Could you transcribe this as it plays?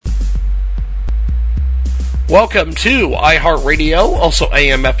Welcome to iHeartRadio, also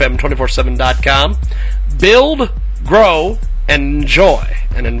AMFM247.com. Build, grow, and enjoy.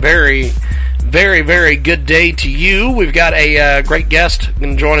 And a very, very, very good day to you. We've got a great guest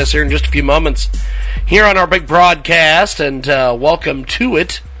going to join us here in just a few moments here on our big broadcast, and welcome to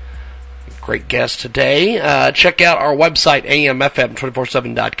it. Great guest today. Check out our website,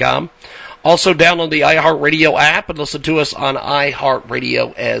 AMFM247.com. Also, download the iHeartRadio app and listen to us on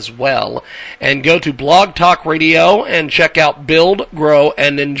iHeartRadio as well. And go to Blog Talk Radio and check out Build, Grow,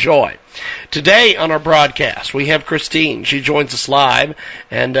 and Enjoy. Today on our broadcast, we have Christine. She joins us live,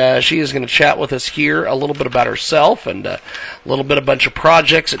 and she is going to chat with us here a little bit about herself and a little bit a bunch of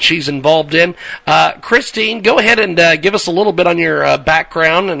projects that she's involved in. Christine, go ahead and give us a little bit on your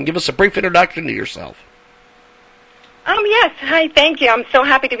background and give us a brief introduction to yourself. Yes. Hi, thank you. I'm so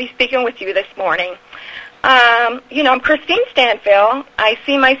happy to be speaking with you this morning. I'm Christine Standfill. I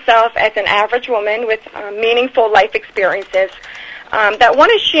see myself as an average woman with meaningful life experiences that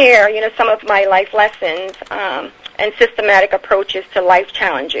want to share, some of my life lessons and systematic approaches to life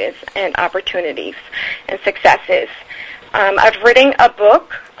challenges and opportunities and successes. I've written a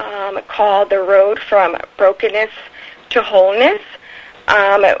book called The Road from Brokenness to Wholeness,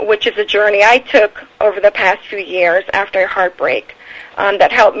 which is a journey I took over the past few years after a heartbreak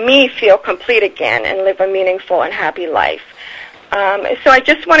that helped me feel complete again and live a meaningful and happy life. So I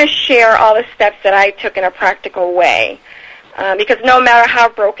just want to share all the steps that I took in a practical way, because no matter how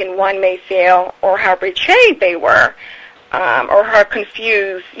broken one may feel or how betrayed they were or how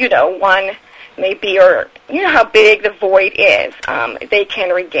confused, one may be, or how big the void is, they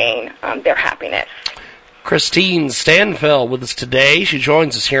can regain their happiness. Christine Standfill with us today. She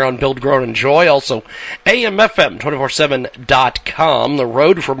joins us here on Build, Grow, and Enjoy. Also, AMFM247.com, the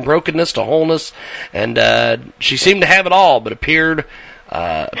road from brokenness to wholeness. And she seemed to have it all, but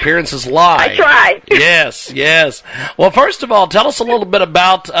appearances lie. I tried. Yes. Well, first of all, tell us a little bit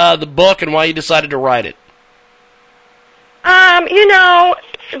about the book and why you decided to write it.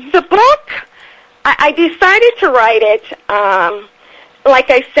 The book, I decided to write it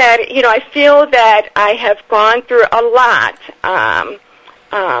like I said, I feel that I have gone through a lot,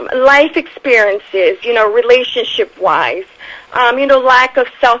 life experiences, relationship-wise, lack of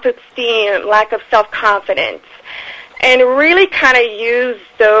self-esteem, lack of self-confidence, and really kind of use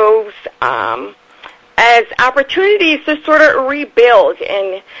those as opportunities to sort of rebuild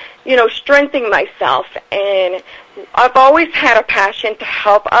and, strengthen myself. And I've always had a passion to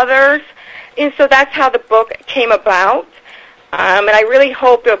help others, and so that's how the book came about. And I really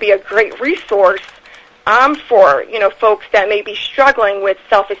hope it'll be a great resource for, folks that may be struggling with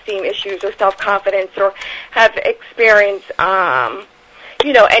self-esteem issues or self-confidence or have experienced,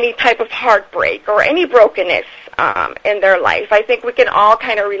 any type of heartbreak or any brokenness in their life. I think we can all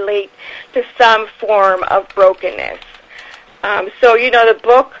kind of relate to some form of brokenness. The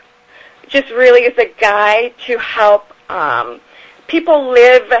book just really is a guide to help people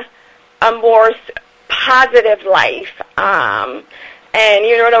live a more positive life, and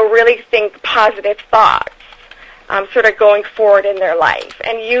really think positive thoughts, sort of going forward in their life,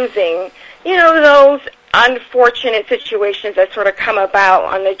 and using those unfortunate situations that sort of come about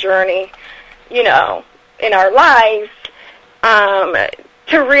on the journey, in our lives,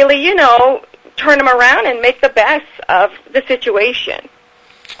 to really turn them around and make the best of the situation.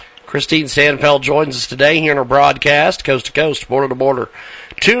 Christine Standfill joins us today here in our broadcast, coast to coast, border to border.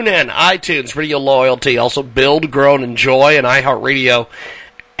 Tune in, iTunes, Radio Loyalty, also Build, Grow, and Enjoy, and iHeartRadio,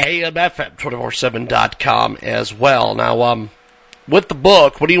 AMFM247.com as well. Now, with the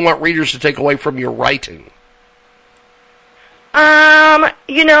book, what do you want readers to take away from your writing?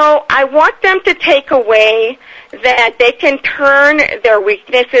 I want them to take away that they can turn their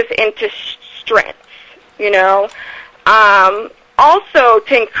weaknesses into strengths, also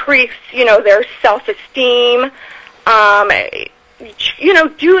to increase, their self-esteem,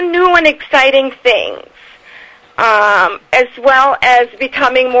 do new and exciting things, as well as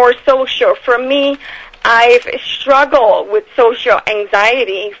becoming more social. For me, I've struggled with social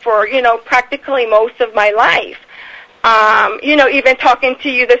anxiety for, practically most of my life. Even talking to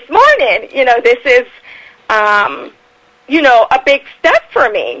you this morning, this is, a big step for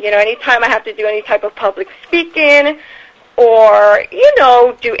me. Anytime I have to do any type of public speaking or,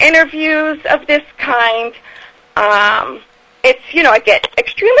 do interviews of this kind, it's, I get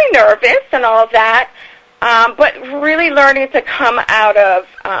extremely nervous and all of that, but really learning to come out of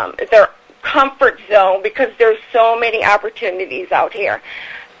their comfort zone, because there's so many opportunities out here.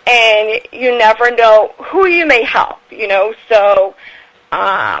 And you never know who you may help, so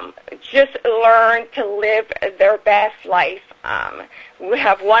just learn to live their best life We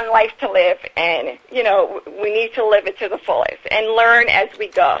have one life to live, and, we need to live it to the fullest and learn as we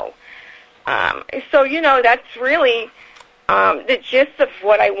go. So, that's really the gist of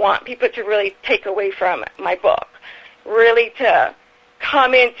what I want people to really take away from my book, really to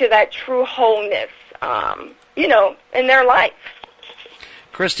come into that true wholeness, in their life.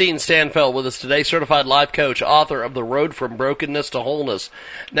 Christine Standfill with us today, certified life coach, author of The Road from Brokenness to Wholeness.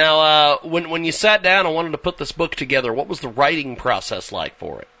 Now, when you sat down and wanted to put this book together, what was the writing process like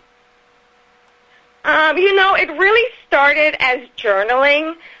for it? It really started as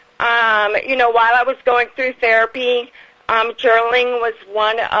journaling. While I was going through therapy, journaling was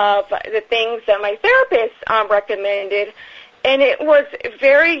one of the things that my therapist recommended, and it was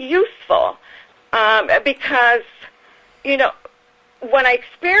very useful because, when I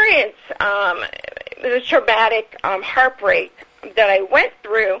experienced the traumatic heartbreak that I went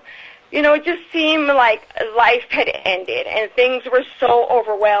through, it just seemed like life had ended and things were so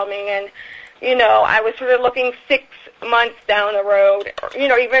overwhelming, and, I was sort of looking 6 months down the road, or,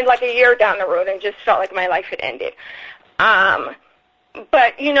 even like a year down the road, and just felt like my life had ended.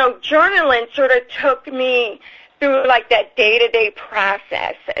 But, journaling sort of took me through like that day-to-day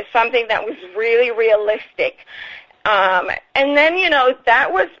process, something that was really realistic. And then,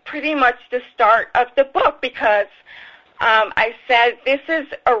 that was pretty much the start of the book, because I said this is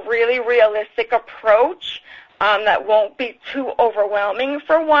a really realistic approach that won't be too overwhelming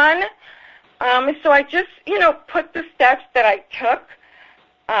for one. So I just, put the steps that I took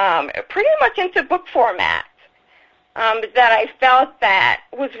pretty much into book format that I felt that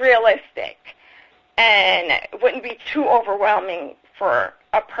was realistic and wouldn't be too overwhelming for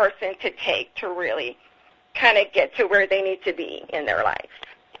a person to take to really kind of get to where they need to be in their life.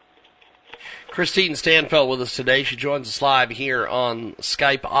 Christine Standfill with us today. She joins us live here on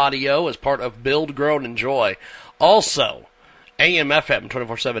Skype audio as part of Build, Grow, and Enjoy. Also,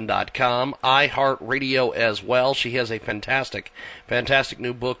 AMFM247.com, iHeartRadio as well. She has a fantastic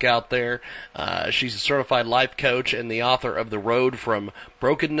new book out there. She's a certified life coach and the author of The Road from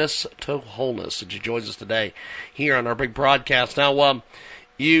Brokenness to Wholeness. And she joins us today here on our big broadcast. Now,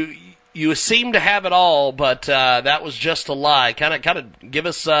 you seem to have it all, but that was just a lie. Kind of give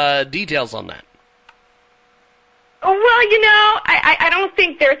us details on that. Well, I don't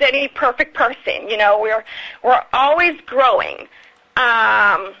think there's any perfect person. We're always growing.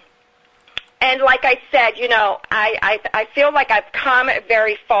 And like I said, I feel like I've come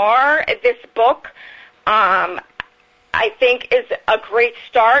very far. This book, I think, is a great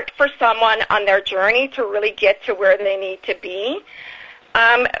start for someone on their journey to really get to where they need to be.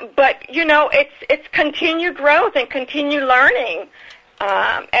 But, it's continued growth and continued learning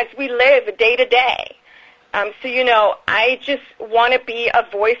as we live day to day. So, I just want to be a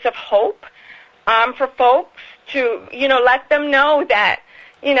voice of hope for folks to, let them know that,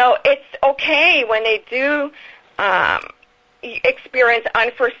 it's okay when they do experience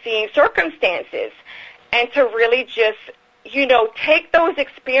unforeseen circumstances, and to really just, take those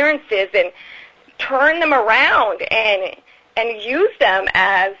experiences and turn them around and use them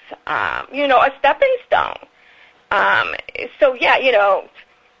as, a stepping stone. So, yeah,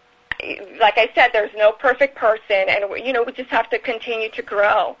 like I said, there's no perfect person, and, we just have to continue to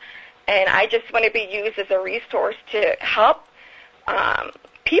grow. And I just want to be used as a resource to help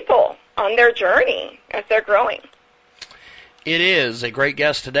people on their journey as they're growing. It is a great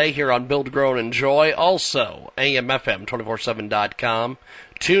guest today here on Build, Grow, and Enjoy. Also, AMFM247.com.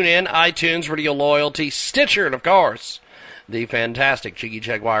 Tune in, iTunes, Radio Loyalty, Stitcher, and, of course, the fantastic Jiggy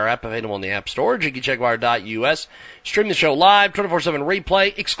Jaguar app available in the App Store, jiggyjaguar.us. Stream the show live, 24/7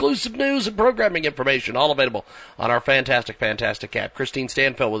 replay, exclusive news and programming information, all available on our fantastic app. Christine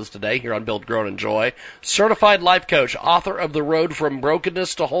Standfill with us today here on Build, Grow, and Enjoy. Certified life coach, author of The Road from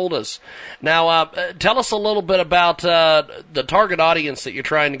Brokenness to Wholeness. Now, tell us a little bit about the target audience that you're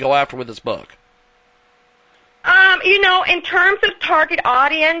trying to go after with this book. In terms of target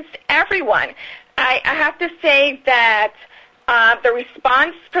audience, everyone. I have to say that the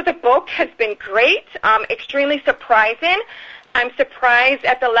response for the book has been great, extremely surprising. I'm surprised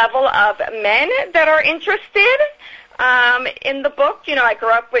at the level of men that are interested in the book. I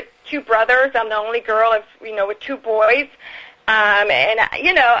grew up with two brothers. I'm the only girl with two boys. And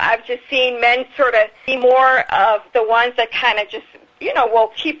I've just seen men sort of be more of the ones that kind of just,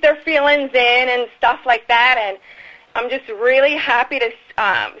 will keep their feelings in and stuff like that. And I'm just really happy to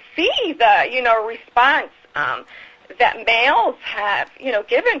see the, response that males have,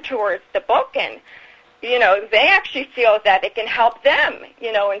 given towards the book. And, they actually feel that it can help them,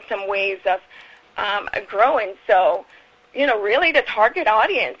 in some ways of growing. So, really the target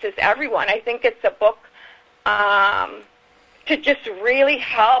audience is everyone. I think it's a book to just really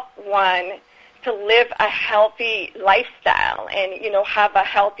help one to live a healthy lifestyle and, have a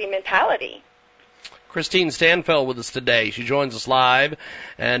healthy mentality. Christine Standfill with us today. She joins us live,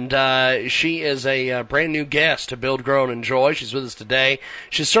 and she is a brand new guest to Build, Grow, and Enjoy. She's with us today.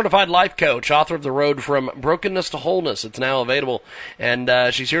 She's a certified life coach, author of The Road from Brokenness to Wholeness. It's now available, and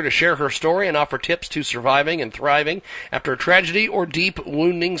she's here to share her story and offer tips to surviving and thriving after a tragedy or deep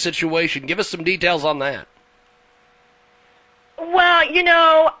wounding situation. Give us some details on that.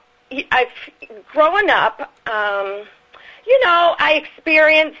 Well, I've growing up, I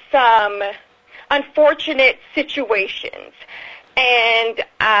experienced some unfortunate situations, and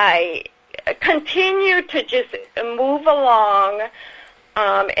I continue to just move along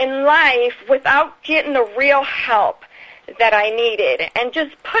in life without getting the real help that I needed, and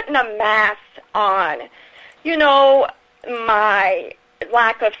just putting a mask on, my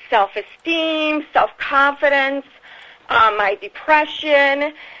lack of self-esteem, self-confidence, my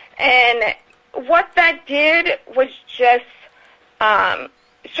depression, and what that did was just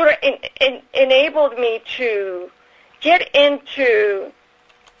sort of enabled me to get into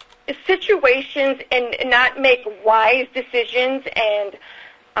situations and not make wise decisions and,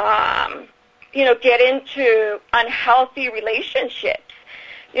 get into unhealthy relationships,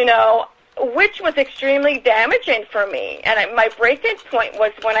 which was extremely damaging for me. And my breaking point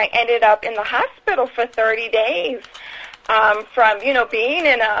was when I ended up in the hospital for 30 days from, being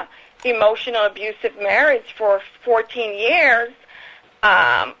in a emotional abusive marriage for 14 years.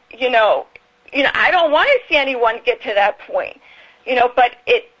 I don't want to see anyone get to that point, but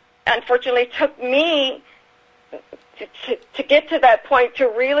it unfortunately took me to get to that point to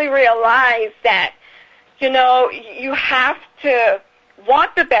really realize that, you have to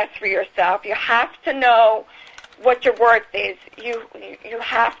want the best for yourself. You have to know what your worth is. You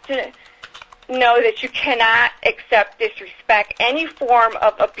have to know that you cannot accept disrespect, any form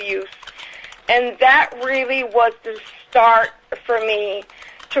of abuse. And that really was the start for me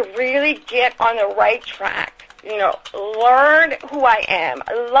to really get on the right track, learn who I am,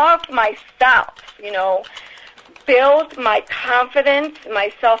 love myself, build my confidence,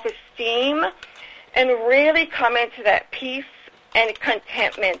 my self-esteem, and really come into that peace and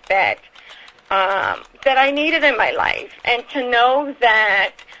contentment that I needed in my life, and to know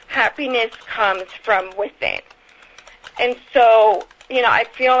that happiness comes from within. And so, I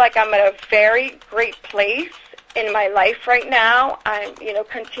feel like I'm at a very great place in my life right now. I'm,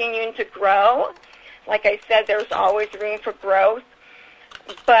 continuing to grow. Like I said, there's always room for growth.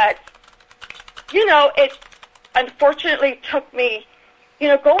 But, it unfortunately took me,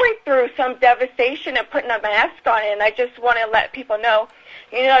 going through some devastation and putting a mask on it. And I just want to let people know,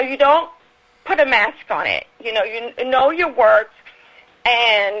 you don't put a mask on it. You know your worth,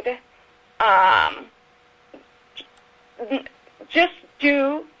 and just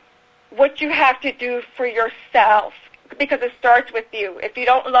do what you have to do for yourself, because it starts with you. If you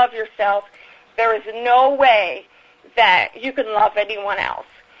don't love yourself, there is no way that you can love anyone else.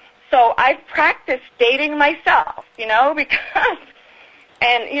 So I've practiced dating myself, because,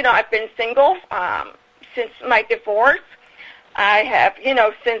 and, I've been single since my divorce. I have,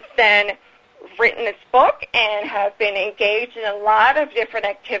 since then written this book and have been engaged in a lot of different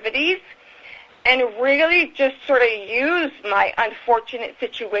activities, and really just sort of use my unfortunate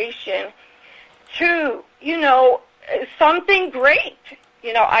situation to, something great.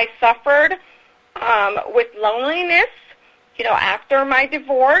 I suffered with loneliness, after my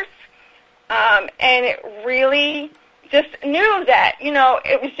divorce, and it really just knew that,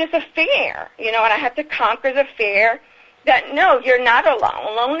 it was just a fear, and I had to conquer the fear that, no, you're not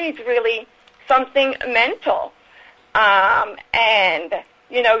alone. Lonely is really something mental. And,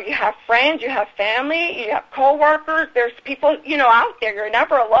 you have friends, you have family, you have coworkers, there's people, out there. You're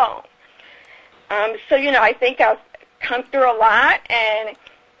never alone. So, I think I've come through a lot and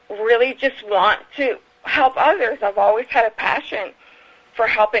really just want to help others. I've always had a passion for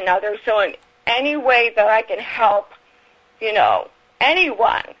helping others. So in any way that I can help,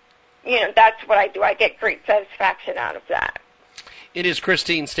 anyone, that's what I do. I get great satisfaction out of that. It is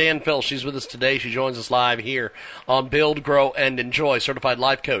Christine Standfill. She's with us today. She joins us live here on Build, Grow, and Enjoy. Certified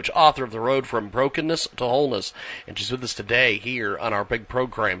life coach, author of The Road from Brokenness to Wholeness. And she's with us today here on our big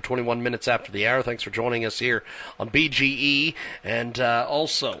program, 21 minutes after the hour. Thanks for joining us here on BGE and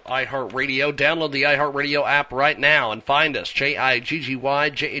also iHeartRadio. Download the iHeartRadio app right now and find us, Jiggy,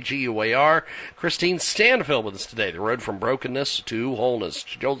 Jaguar. Christine Standfill with us today, The Road from Brokenness to Wholeness.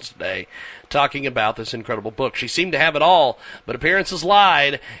 She joins us today talking about this incredible book. She seemed to have it all, but apparently appearances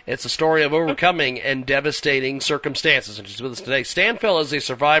lied. It's a story of overcoming and devastating circumstances. And she's with us today. Standfill is a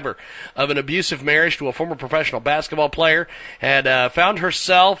survivor of an abusive marriage to a former professional basketball player, had found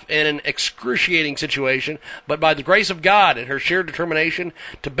herself in an excruciating situation, but by the grace of God and her sheer determination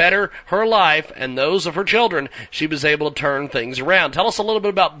to better her life and those of her children, she was able to turn things around. Tell us a little bit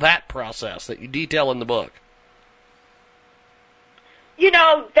about that process that you detail in the book.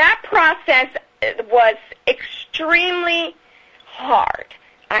 That process was extremely hard,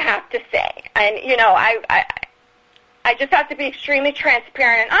 I have to say. And, I just have to be extremely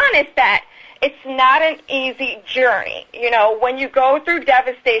transparent and honest that it's not an easy journey. When you go through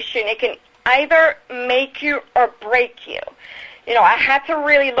devastation, it can either make you or break you. I had to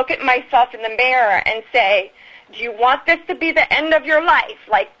really look at myself in the mirror and say, do you want this to be the end of your life?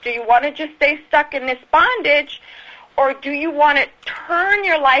 Like, do you want to just stay stuck in this bondage? Or do you want to turn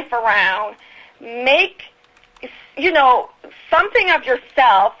your life around, make, something of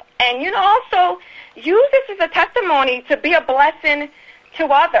yourself, and, also use this as a testimony to be a blessing to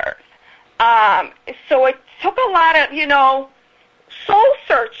others? So it took a lot of, soul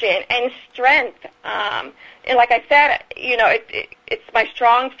searching and strength. And like I said, it's my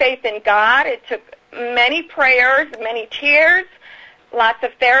strong faith in God. It took many prayers, many tears, lots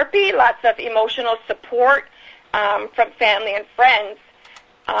of therapy, lots of emotional support from family and friends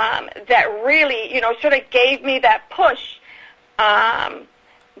that really, sort of gave me that push.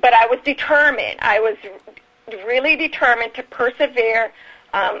 But I was determined. I was really determined to persevere.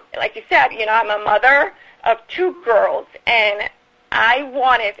 Like you said, I'm a mother of 2 girls, and I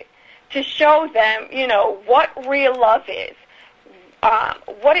wanted to show them, what real love is,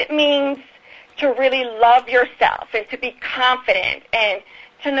 what it means to really love yourself and to be confident and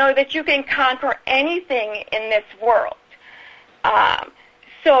to know that you can conquer anything in this world.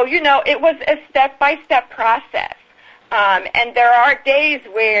 So, it was a step-by-step process. And there are days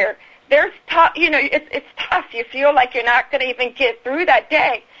where there's tough, it's tough. You feel like you're not going to even get through that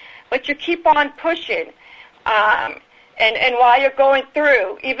day, but you keep on pushing. And while you're going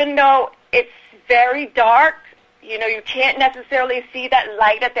through, even though it's very dark, you can't necessarily see that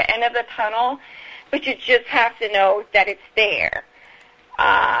light at the end of the tunnel, but you just have to know that it's there.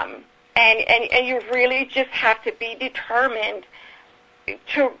 And you really just have to be determined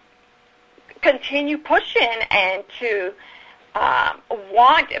to continue pushing and to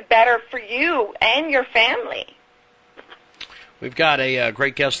want better for you and your family. We've got a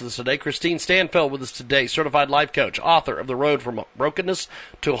great guest with us today, Christine Standfill with us today, certified life coach, author of The Road from Brokenness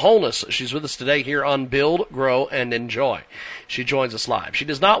to Wholeness. She's with us today here on Build, Grow, and Enjoy. She joins us live. She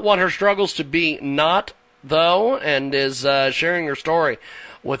does not want her struggles to be not, though, and is sharing her story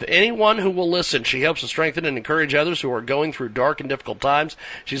with anyone who will listen. She helps to strengthen and encourage others who are going through dark and difficult times.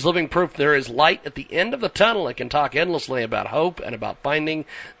 She's living proof there is light at the end of the tunnel and can talk endlessly about hope and about finding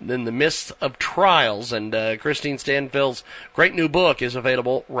in the midst of trials. And Christine Standfill's great new book is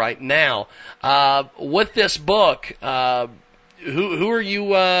available right now. With this book, who are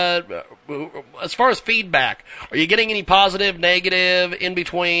you, as far as feedback, are you getting any positive, negative, in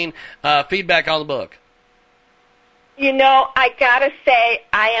between feedback on the book? I gotta say,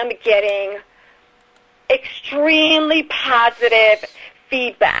 I am getting extremely positive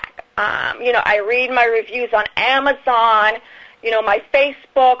feedback. I read my reviews on Amazon, my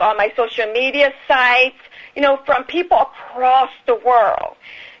Facebook, on my social media sites, from people across the world.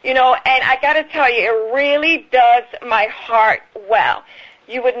 And I gotta tell you, it really does my heart well.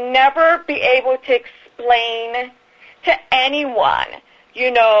 You would never be able to explain to anyone,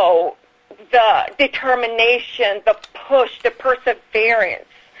 the determination, the push, the perseverance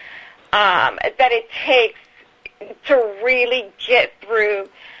that it takes to really get through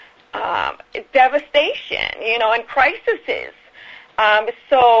devastation, and crises.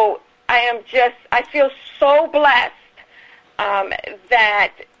 So I feel so blessed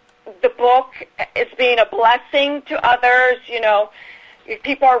that the book is being a blessing to others.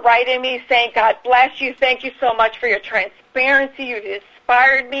 People are writing me saying, God bless you, thank you so much for your transparency, you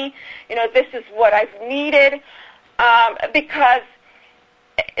inspired me, this is what I've needed, because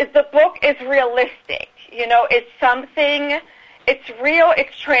the book is realistic, it's something, it's real,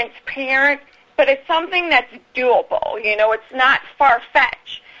 it's transparent, but it's something that's doable, it's not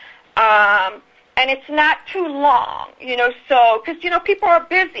far-fetched, and it's not too long, so, because, people are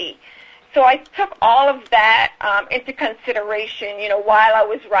busy. So I took all of that into consideration, while I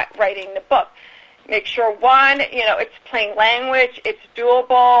was writing the book. Make sure, one, it's plain language, it's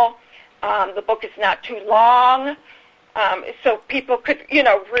doable, the book is not too long, so people could,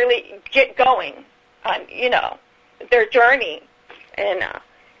 really get going on, their journey. And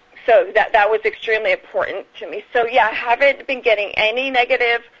So that was extremely important to me. So, yeah, I haven't been getting any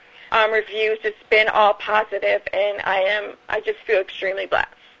negative reviews. It's been all positive, and I just feel extremely blessed.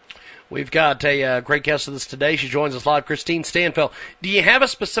 We've got a great guest with us today. She joins us live, Christine Standfill. Do you have a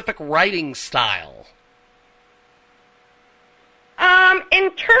specific writing style?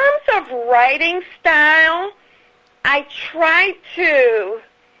 In terms of writing style, I try to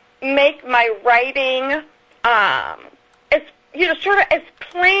make my writing sort of as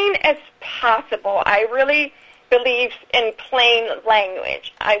plain as possible. I really believe in plain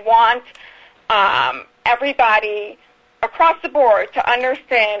language. I want everybody across the board to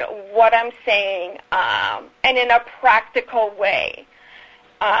understand what I'm saying, and in a practical way.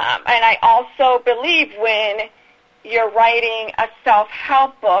 And I also believe when you're writing a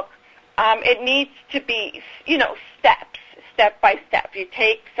self-help book, it needs to be, step by step. You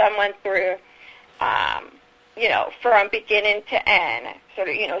take someone through, from beginning to end, sort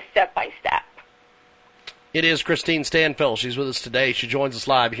of, step by step. It is Christine Standfill. She's with us today. She joins us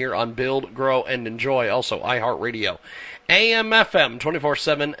live here on Build, Grow, and Enjoy, also iHeartRadio.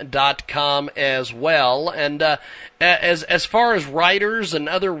 AMFM247.com as well. And as far as writers and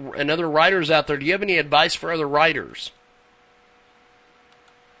other writers out there, do you have any advice for other writers?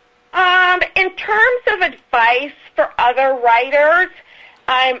 In terms of advice for other writers,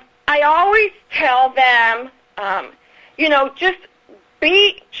 I always tell them, just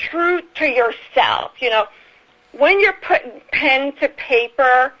be true to yourself. When you're putting pen to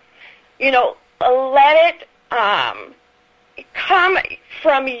paper, let it come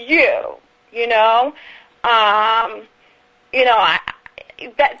from you.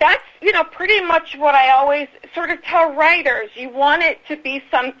 That's pretty much what I always sort of tell writers. You want it to be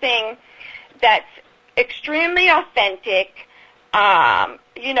something that's extremely authentic,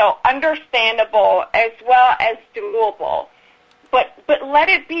 understandable as well as doable. But let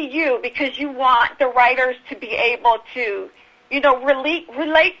it be you, because you want the writers to be able to,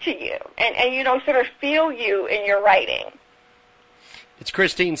 relate to you and sort of feel you in your writing. It's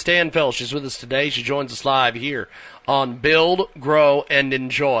Christine Standfill. She's with us today. She joins us live here on Build, Grow, and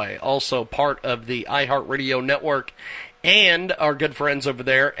Enjoy, also part of the iHeartRadio network and our good friends over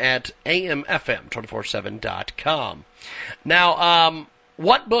there at AMFM247.com. Now,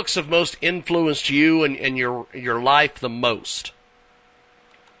 what books have most influenced you and your life the most?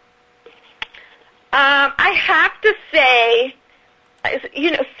 I have to say,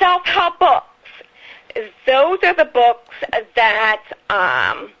 self-help books. Those are the books that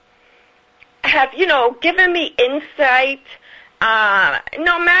have, given me insight,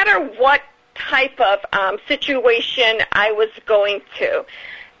 no matter what type of situation I was going through.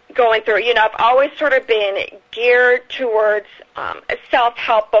 I've always sort of been geared towards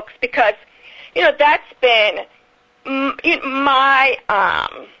self-help books because, that's been my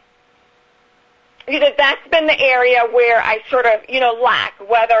that's been the area where I sort of, lack,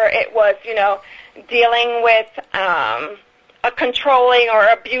 whether it was, dealing with a controlling or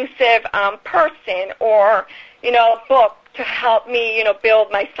abusive person, or, a book to help me,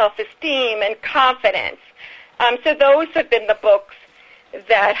 build my self-esteem and confidence. So those have been the books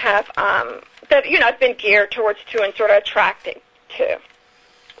that have, I've been geared towards too and sort of attracted to.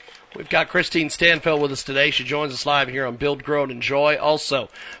 We've got Christine Standfill with us today. She joins us live here on Build, Grow, and Enjoy, also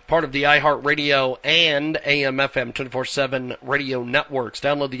part of the iHeartRadio and AMFM 24/7 radio networks.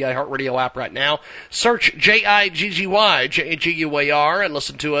 Download the iHeartRadio app right now. Search Jiggy, Jaguar, and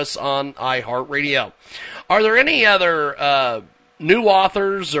listen to us on iHeartRadio. Are there any other new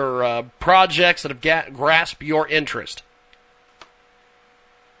authors or projects that have grasped your interest?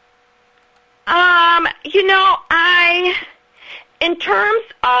 In terms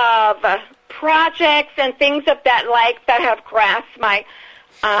of projects and things of that have grasped my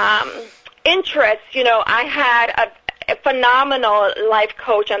interest, I had a phenomenal life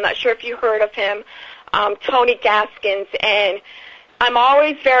coach. I'm not sure if you heard of him, Tony Gaskins, and I'm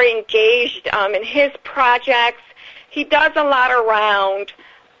always very engaged in his projects. He does a lot around,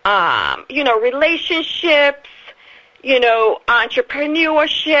 relationships,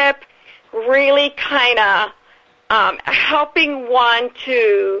 entrepreneurship, really kind of helping one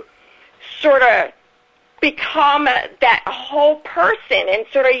to sort of become that whole person and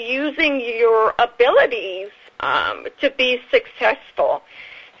sort of using your abilities to be successful.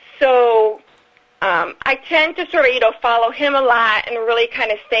 So I tend to sort of, follow him a lot and really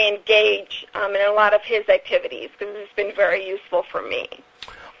kind of stay engaged in a lot of his activities because it's been very useful for me.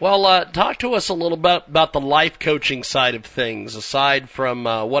 Well, talk to us a little bit about the life coaching side of things, aside from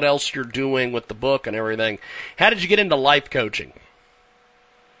what else you're doing with the book and everything. How did you get into life coaching?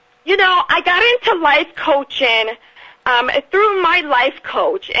 I got into life coaching through my life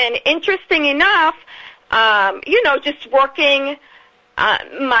coach. And interesting enough, just working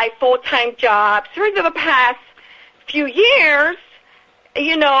my full-time job through the past few years,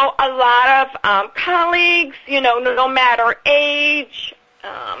 a lot of colleagues, no matter age,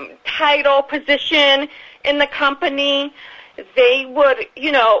 title, position in the company, they would,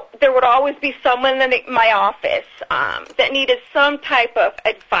 there would always be someone in my office that needed some type of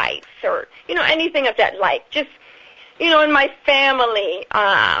advice or, anything of that like. Just, in my family,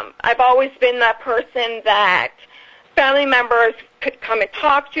 I've always been that person that family members could come and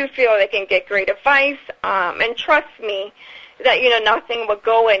talk to, feel they can get great advice, and trust me that, nothing would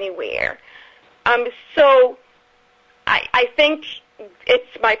go anywhere. So I think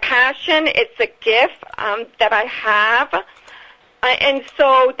it's my passion. It's a gift that I have. And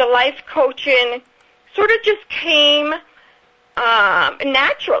so the life coaching sort of just came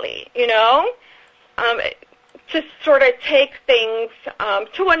naturally, to sort of take things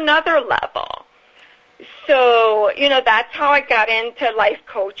to another level. So, that's how I got into life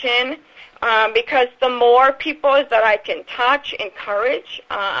coaching, because the more people that I can touch, encourage,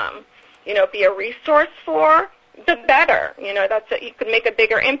 be a resource for, the better. You could make a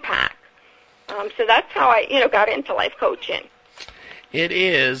bigger impact. So that's how I, got into life coaching. It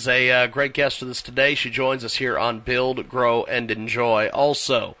is a great guest with us today. She joins us here on Build, Grow, and Enjoy.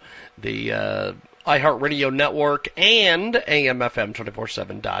 Also, the iHeartRadio Network and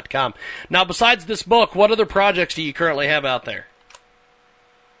AMFM247.com. Now, besides this book, what other projects do you currently have out there?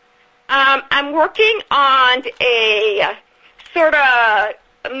 I'm working on a sort of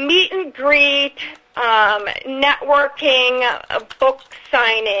meet and greet, networking, book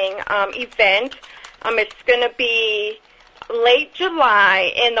signing event. It's going to be late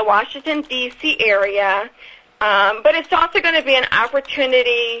July in the Washington, D.C. area, but it's also going to be an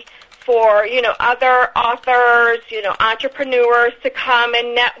opportunity for, other authors, entrepreneurs to come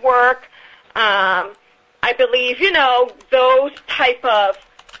and network. I believe, those type of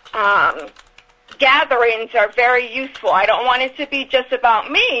gatherings are very useful. I don't want it to be just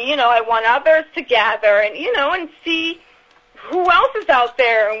about me. I want others to gather and, and see who else is out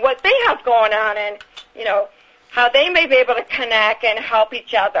there and what they have going on and, how they may be able to connect and help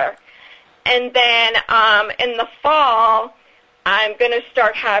each other. And then in the fall, I'm going to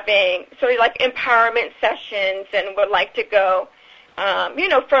start having sort of like empowerment sessions and would like to go,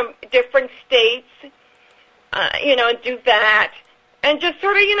 from different states, and do that. And just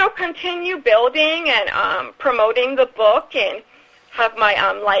sort of, continue building and promoting the book and have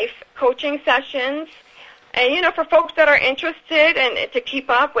my life coaching sessions. And, for folks that are interested and to keep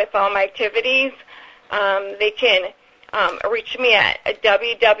up with all my activities, they can reach me at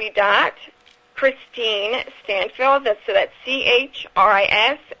www.Christine Standfill, that's Christine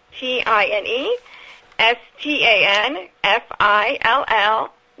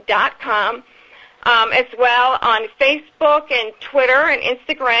Standfill.com. As well on Facebook and Twitter and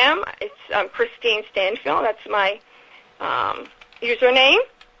Instagram. It's Christine Standfill. That's my username.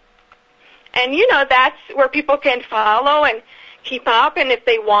 And, that's where people can follow and keep up. And if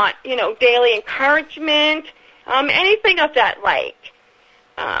they want, daily encouragement, anything of that like,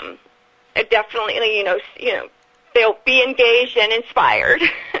 definitely, they'll be engaged and inspired.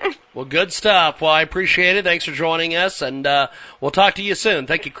 Well, good stuff. Well, I appreciate it. Thanks for joining us. And we'll talk to you soon.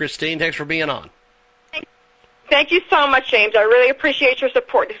 Thank you, Christine. Thanks for being on. Thank you so much, James. I really appreciate your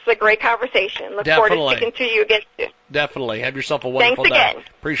support. This is a great conversation. Look forward to speaking to you again soon. Definitely. Have yourself a wonderful Thanks again. day.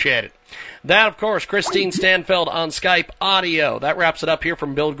 Appreciate it. That, of course, Christine Standfill on Skype audio. That wraps it up here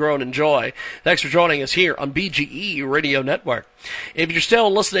from Build, Grow, and Enjoy. Thanks for joining us here on BGE Radio Network. If you're still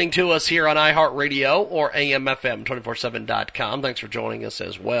listening to us here on iHeartRadio or AMFM247.com, thanks for joining us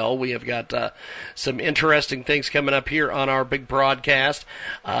as well. We have got some interesting things coming up here on our big broadcast.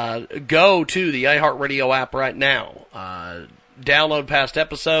 Go to the iHeartRadio app right now. Download past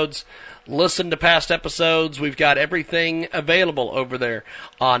episodes. Listen to past episodes. We've got everything available over there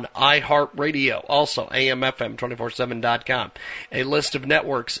on iHeartRadio. Also, AMFM247.com. A list of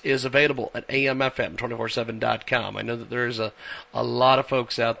networks is available at AMFM247.com. I know that there's a lot of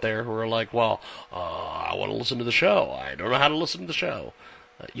folks out there who are like, well, I want to listen to the show. I don't know how to listen to the show.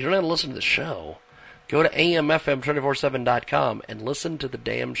 You don't have to listen to the show. Go to AMFM247.com and listen to the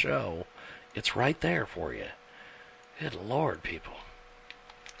damn show. It's right there for you. Good Lord, people.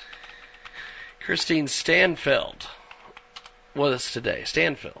 Christine Standfill with us today.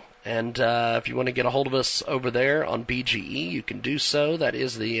 Standfill, And if you want to get a hold of us over there on BGE, you can do so. That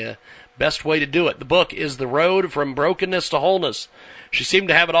is the best way to do it. The book is The Road from Brokenness to Wholeness. She seemed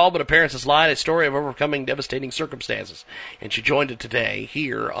to have it all, but her parents has lied, a story of overcoming devastating circumstances. And she joined it today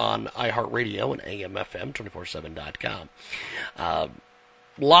here on iHeartRadio and AMFM247.com.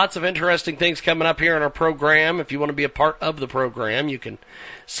 Lots of interesting things coming up here in our program. If you want to be a part of the program, you can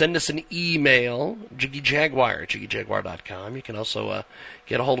send us an email, JiggyJaguar at JiggyJaguar.com. You can also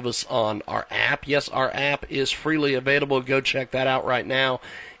get a hold of us on our app. Yes, our app is freely available. Go check that out right now.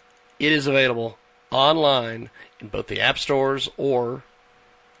 It is available online in both the app stores or...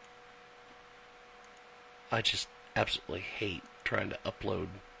 I just absolutely hate trying to upload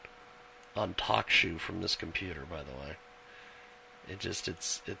on TalkShoe from this computer, by the way.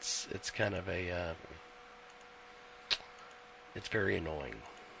 It's kind of a, it's very annoying,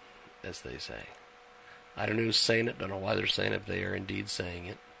 as they say. I don't know who's saying it, don't know why they're saying it, if they are indeed saying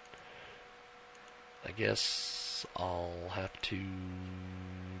it. I guess I'll have to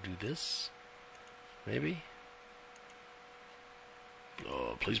do this, maybe?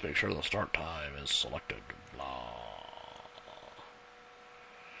 Please make sure the start time is selected, blah.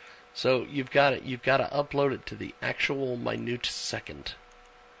 So you've got to upload it to the actual minute second,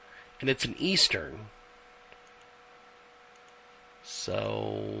 and it's an Eastern.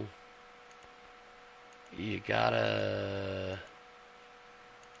 So you gotta.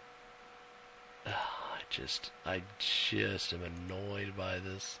 I just am annoyed by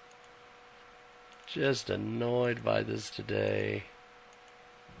this. Just annoyed by this today.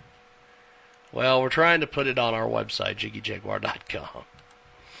 Well, we're trying to put it on our website, JiggyJaguar.com.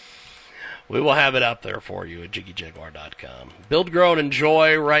 We will have it up there for you at JiggyJaguar.com. Build, grow, and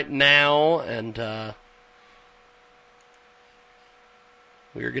enjoy right now. And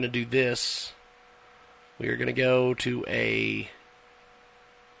we are going to do this. We are going to go to a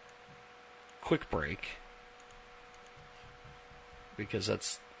quick break. Because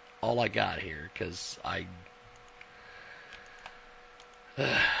that's all I got here. Because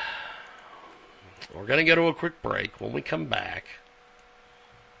we're going to go to a quick break. When we come back,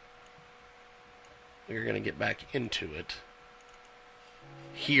 we're going to get back into it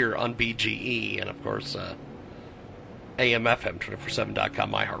here on BGE, and of course,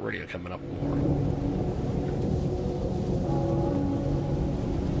 AMFM247.com, iHeartRadio coming up more.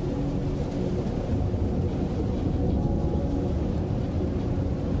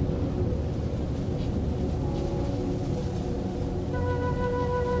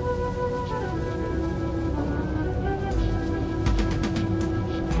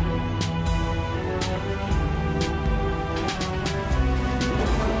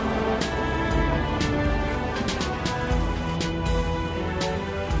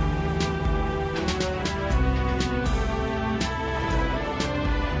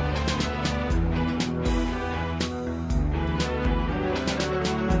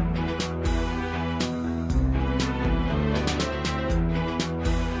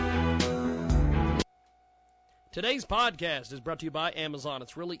 Today's podcast is brought to you by Amazon.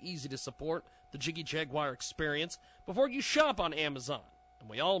 It's really easy to support the Jiggy Jaguar experience before you shop on Amazon, and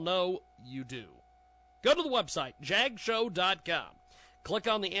we all know you do. Go to the website, jagshow.com. Click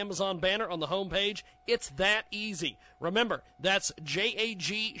on the Amazon banner on the homepage. It's that easy. Remember, that's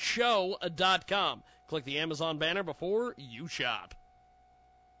jagshow.com. Click the Amazon banner before you shop.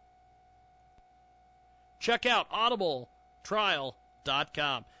 Check out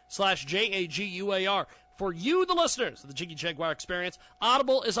audibletrial.com/JAGUAR. For you, the listeners of the Jiggy Jaguar Experience,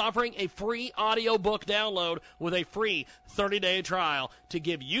 Audible is offering a free audiobook download with a free 30-day trial to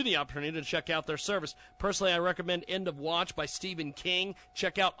give you the opportunity to check out their service. Personally, I recommend End of Watch by Stephen King.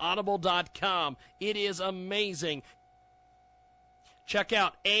 Check out audible.com. It is amazing. Check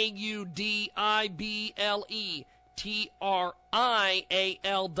out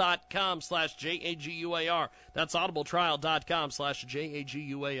audibletrial.com/JAGUAR. That's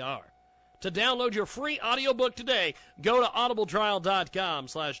audibletrial.com/JAGUAR. To download your free audiobook today, go to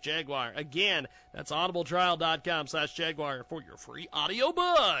audibletrial.com/Jaguar. Again, that's audibletrial.com/Jaguar for your free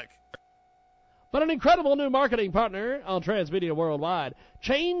audiobook. But an incredible new marketing partner on Transmedia Worldwide,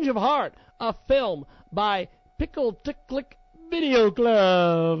 Change of Heart, a film by Pickle Ticklick Video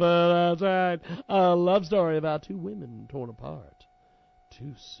Club. That's right. A love story about two women torn apart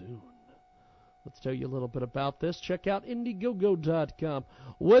too soon. Let's tell you a little bit about this. Check out Indiegogo.com.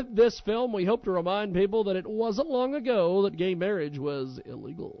 With this film, we hope to remind people that it wasn't long ago that gay marriage was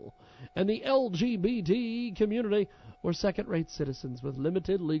illegal, and the LGBT community were second-rate citizens with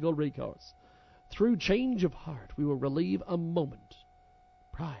limited legal recourse. Through Change of Heart, we will relieve a moment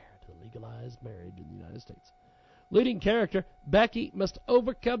prior to legalized marriage in the United States. leading character, Becky must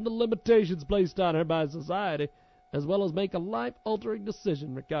overcome the limitations placed on her by society, as well as make a life-altering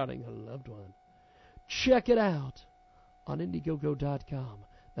decision regarding her loved one. Check it out on Indiegogo.com.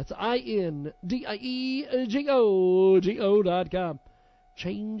 That's INDIEGOGO.com.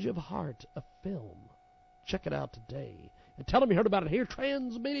 Change of Heart, a film. Check it out today. And tell them you heard about it here,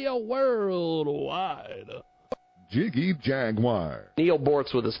 Transmedia Worldwide. Jiggy Jaguar. Neil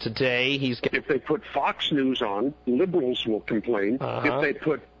Bort's with us today. If they put Fox News on, liberals will complain. If they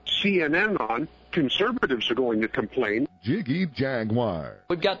put CNN on, conservatives are going to complain. Jiggy Jaguar.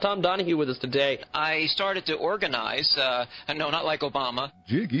 We've got Tom Donahue with us today. I started to organize, no, not like Obama.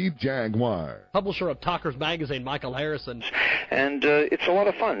 Jiggy Jaguar. Publisher of Talkers Magazine, Michael Harrison. And it's a lot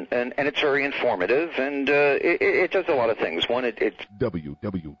of fun, and it's very informative, and it does a lot of things. One, it's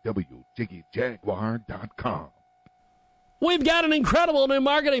www.jiggyjaguar.com. We've got an incredible new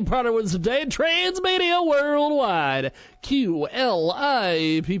marketing partner with us today, Transmedia Worldwide. QLIPP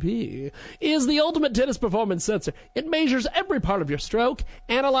is the ultimate tennis performance sensor. It measures every part of your stroke,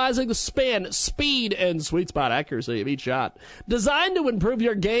 analyzing the spin, speed, and sweet spot accuracy of each shot. Designed to improve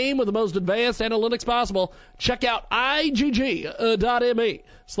your game with the most advanced analytics possible, check out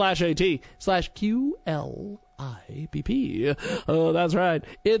igg.me/at/QLIPP. Oh, that's right.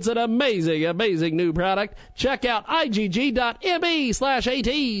 It's an amazing, amazing new product. Check out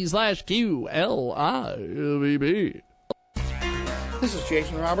igg.me/at/QLIPP. This is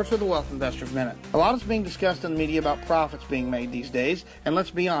Jason Roberts with the Wealth Investors Minute. A lot is being discussed in the media about profits being made these days, and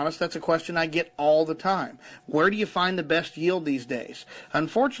let's be honest, that's a question I get all the time. Where do you find the best yield these days?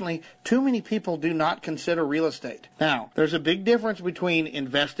 Unfortunately, too many people do not consider real estate. Now, there's a big difference between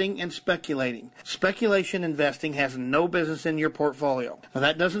investing and speculating. Speculation investing has no business in your portfolio. Now,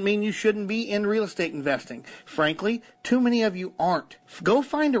 that doesn't mean you shouldn't be in real estate investing. Frankly, too many of you aren't. Go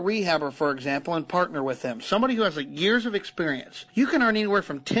find a rehabber, for example, and partner with them. Somebody who has years of experience. You can earn anywhere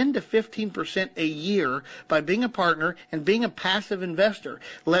from 10 to 15% a year by being a partner and being a passive investor.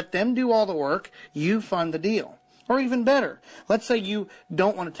 Let them do all the work, you fund the deal. Or even better, let's say you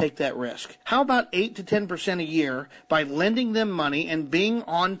don't want to take that risk. How about 8 to 10% a year by lending them money and being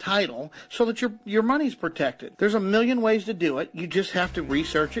on title so that your money's protected? There's a million ways to do it. You just have to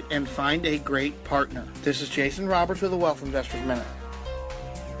research it and find a great partner. This is Jason Roberts with the Wealth Investors Minute.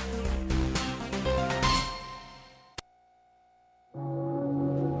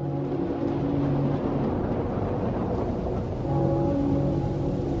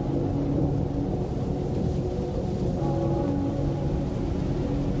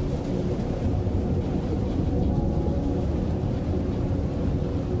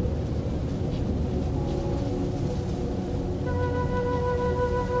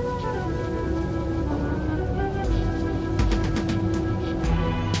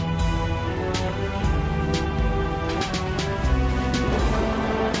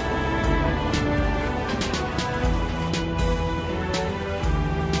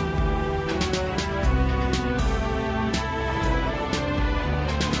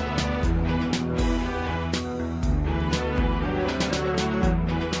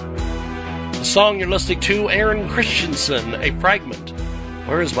 Song you're listening to, Aaron Christensen, A Fragment,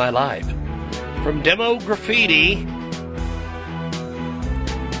 Where Is My Life? From Demo Graffiti,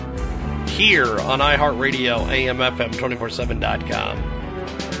 here on iHeartRadio,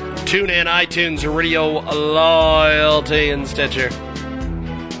 AMFM247.com. Tune in, iTunes, Radio Loyalty, and Stitcher.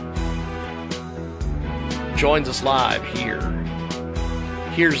 Joins us live here.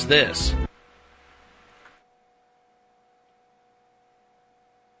 Here's this.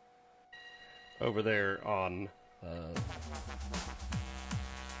 Over there on,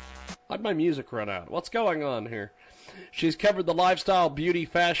 how'd my music run out? What's going on here? She's covered the lifestyle, beauty,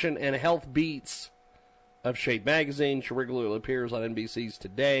 fashion, and health beats of Shade Magazine. She regularly appears on NBC's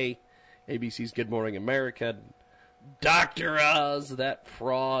Today, ABC's Good Morning America, Dr. Oz, that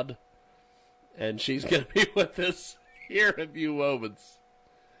fraud. And she's going to be with us here in a few moments.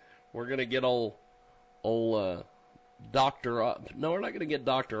 We're going to get old Dr. Oz. No, we're not going to get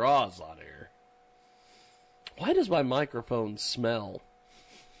Dr. Oz on here. Why does my microphone smell?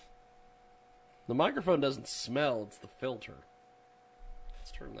 The microphone doesn't smell, it's the filter.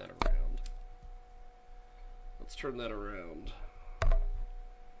 Let's turn that around.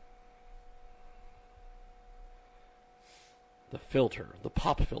 The filter, the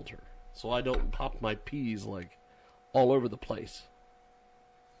pop filter. So I don't pop my peas all over the place.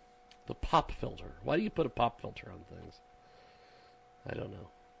 The pop filter. Why do you put a pop filter on things? I don't know.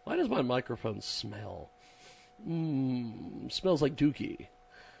 Why does my microphone smell? Smells like dookie.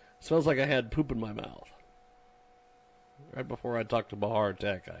 Smells like I had poop in my mouth. Right before I talked to Bahar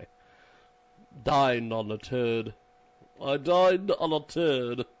Tech, I Dined on a turd. I dined on a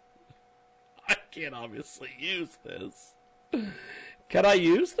turd. I can't obviously use this. Can I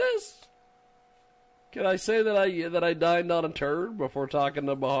use this? Can I say that I dined on a turd before talking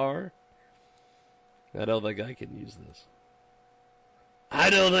to Bahar? I don't think I can use this. I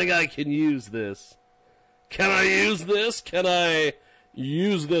don't think I can use this. Can I use this? Can I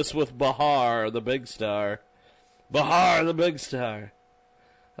use this with Bahar, the big star? Bahar, the big star.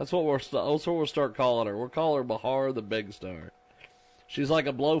 That's what we'll start calling her. We'll call her Bahar, the big star. She's like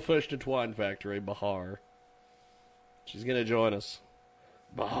a blowfish to Twine Factory, Bahar. She's gonna join us.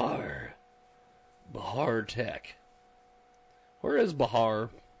 Bahar. Bahar Tech. Where is Bahar?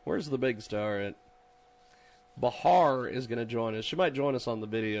 Where's the big star at? Bahar is going to join us. She might join us on the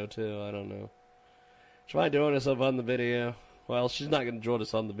video, too. I don't know. She might join us up on the video. Well, she's not going to join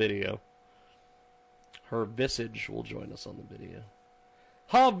us on the video. Her visage will join us on the video.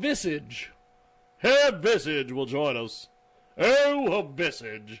 Her visage! Her visage will join us. Oh, her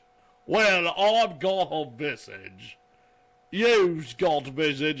visage. Well, I've got her visage. You've got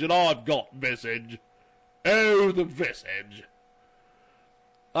visage and I've got visage. Oh, the visage.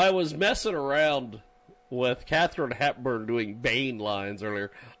 I was messing around with Katharine Hepburn doing Bane lines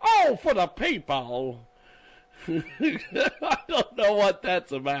earlier. Oh, for the people! I don't know what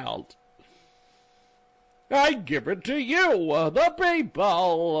that's about. I give it to you, the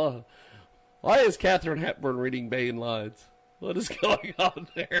people! Why is Katharine Hepburn reading Bane lines? What is going on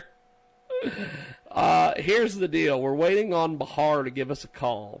there? Here's the deal. We're waiting on Bahar to give us a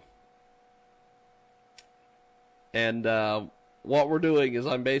call. And what we're doing is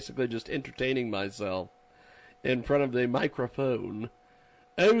I'm basically just entertaining myself in front of the microphone.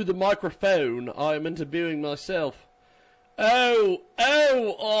 Oh, the microphone. I'm interviewing myself. Oh,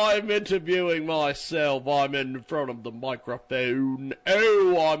 I'm interviewing myself. I'm in front of the microphone.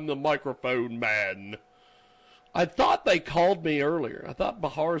 Oh, I'm the microphone man. I thought they called me earlier. I thought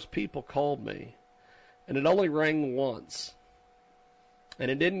Bahar's people called me. And it only rang once.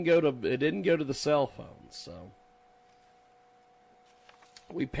 And it didn't go to the cell phone, so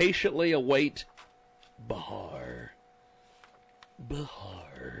we patiently await Bahar.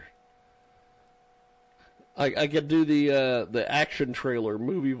 Bahar. I could do the action trailer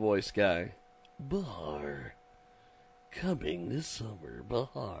movie voice guy. Bahar. Coming this summer,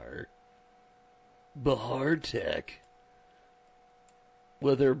 Bahar. Bahar Tech.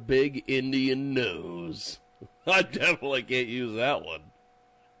 With her big Indian nose. I definitely can't use that one.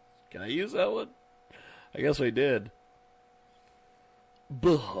 Can I use that one? I guess I did.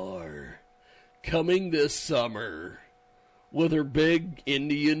 Bahar. Coming this summer. With her big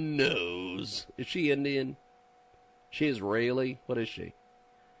Indian nose. Is she Indian? She Israeli? What is she?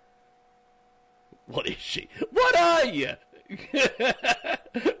 What is she? What are you?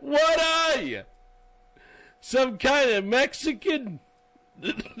 What are you? Some kind of Mexican?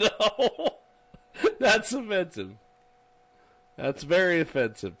 No. That's offensive. That's very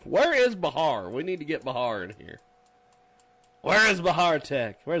offensive. Where is Bahar? We need to get Bahar in here. Where is Bahar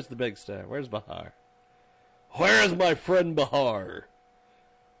Tech? Where's the big star? Where's Bahar? Where is my friend Bahar?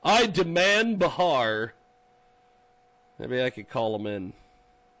 I demand Bahar. Maybe I could call him in.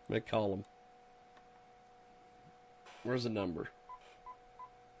 Let me call him. Where's the number?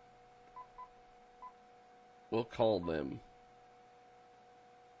 We'll call them.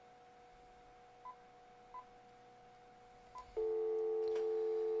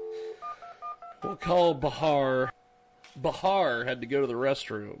 We'll call Bahar. Bahar had to go to the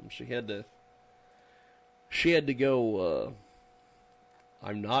restroom. She had to go,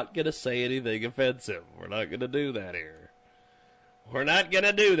 I'm not going to say anything offensive. We're not going to do that here. We're not going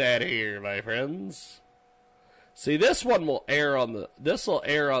to do that here, my friends. See, this one will air on the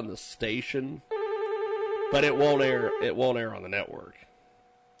station, but it won't air on the network.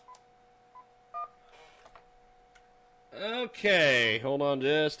 Okay, hold on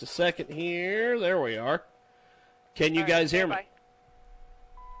just a second here. There we are. Can you guys hear me?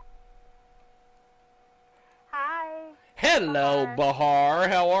 Hi. Hello, Bahar.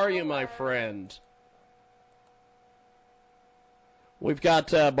 How are you, my friend? We've got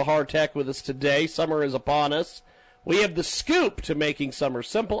Bahar Tech with us today. Summer is upon us. We have the scoop to making summer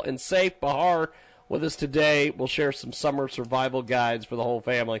simple and safe. Bahar with us today. We'll share some summer survival guides for the whole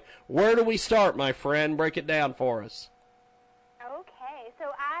family. Where do we start, my friend? Break it down for us. Okay,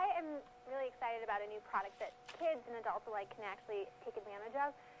 so I am really excited about a new product that kids and adults alike can actually take advantage of.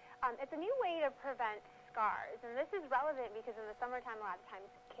 It's a new way to prevent scars, and this is relevant because in the summertime a lot of times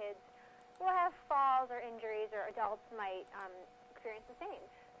kids will have falls or injuries, or adults might experience the same.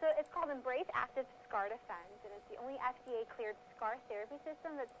 So it's called Embrace Active Scar Defense, and it's the only FDA-cleared scar therapy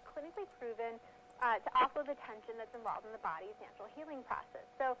system that's clinically proven to offload the tension that's involved in the body's natural healing process.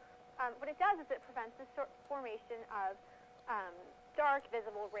 So what it does is it prevents the formation of dark,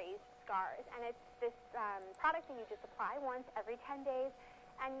 visible, raised scars. And it's this product that you just apply once every 10 days,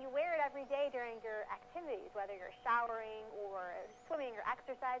 and you wear it every day during your activities, whether you're showering or swimming or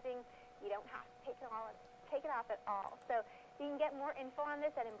exercising. You don't have to take it off at all. So you can get more info on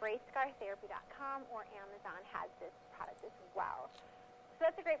this at embracescartherapy.com, or Amazon has this product as well. So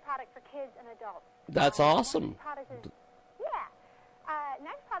that's a great product for kids and adults. That's awesome.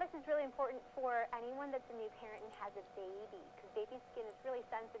 Next product is really important for anyone that's a new parent and has a baby, because baby skin is really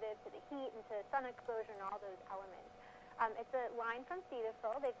sensitive to the heat and to sun exposure and all those elements. It's a line from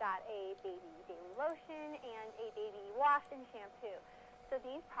Cetaphil. They've got a baby daily lotion and a baby wash and shampoo. So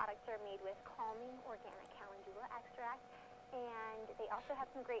these products are made with calming organic calendula extract, and they also have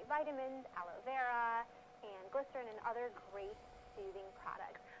some great vitamins, aloe vera, and glycerin, and other great soothing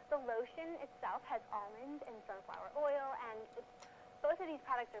products. The lotion itself has almond and sunflower oil, and both of these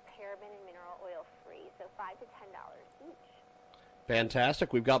products are paraben and mineral oil free, so $5 to $10 each.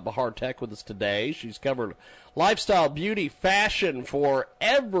 Fantastic. We've got Bahar Tech with us today. She's covered lifestyle, beauty, fashion for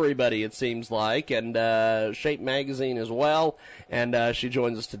everybody, it seems like, and Shape Magazine as well. And she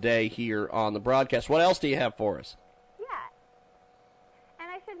joins us today here on the broadcast. What else do you have for us? Yeah. And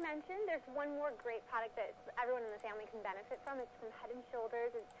I should mention there's one more great product that everyone in the family can benefit from. It's from Head &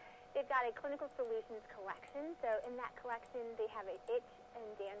 Shoulders. They've got a clinical solutions collection. So in that collection, they have a itch and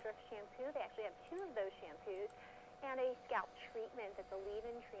dandruff shampoo. They actually have 2 of those shampoos. And a scalp treatment that's a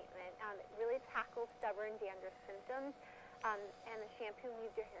leave-in treatment. It really tackles stubborn dandruff symptoms. And the shampoo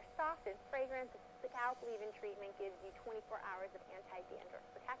leaves your hair soft and fragrant. The scalp leave-in treatment gives you 24 hours of anti-dandruff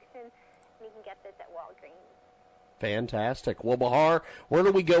protection. And you can get this at Walgreens. Fantastic. Well, Bahar, where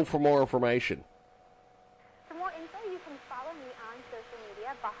do we go for more information? For more info, you can follow me on social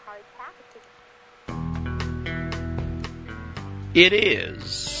media, Bahar Tech. It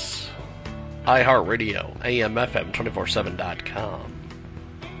is iHeartRadio, AMFM247.com.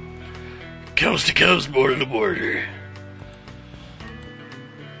 Coast to coast, border to border.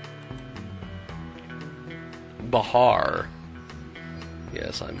 Bahar.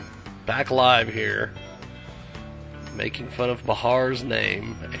 Yes, I'm back live here, making fun of Bahar's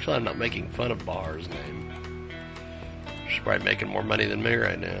name. Actually, I'm not making fun of Bahar's name. She's probably making more money than me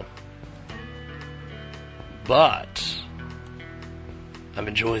right now. But I'm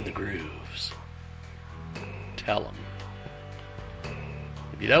enjoying the grooves. Tell them.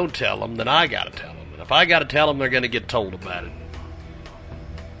 If you don't tell them, then I gotta tell them. And if I gotta tell them, they're gonna get told about it.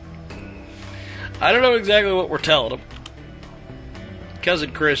 I don't know exactly what we're telling them.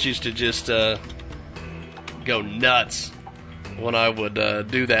 Cousin Chris used to just go nuts when I would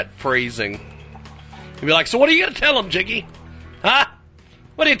do that phrasing. He'd be like, so what are you gonna tell them, Jiggy? Huh?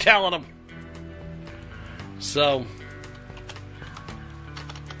 What are you telling them? So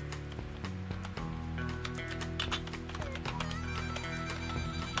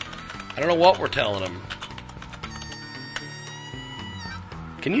I don't know what we're telling them.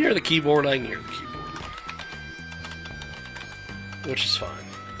 Can you hear the keyboard? I can hear the keyboard. Which is fine.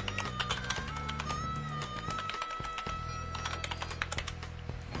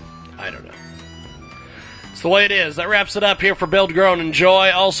 I don't know. It's the way it is. That wraps it up here for Build, Grow, and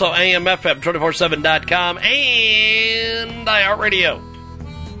Enjoy. Also, AMFM247.com and iHeartRadio.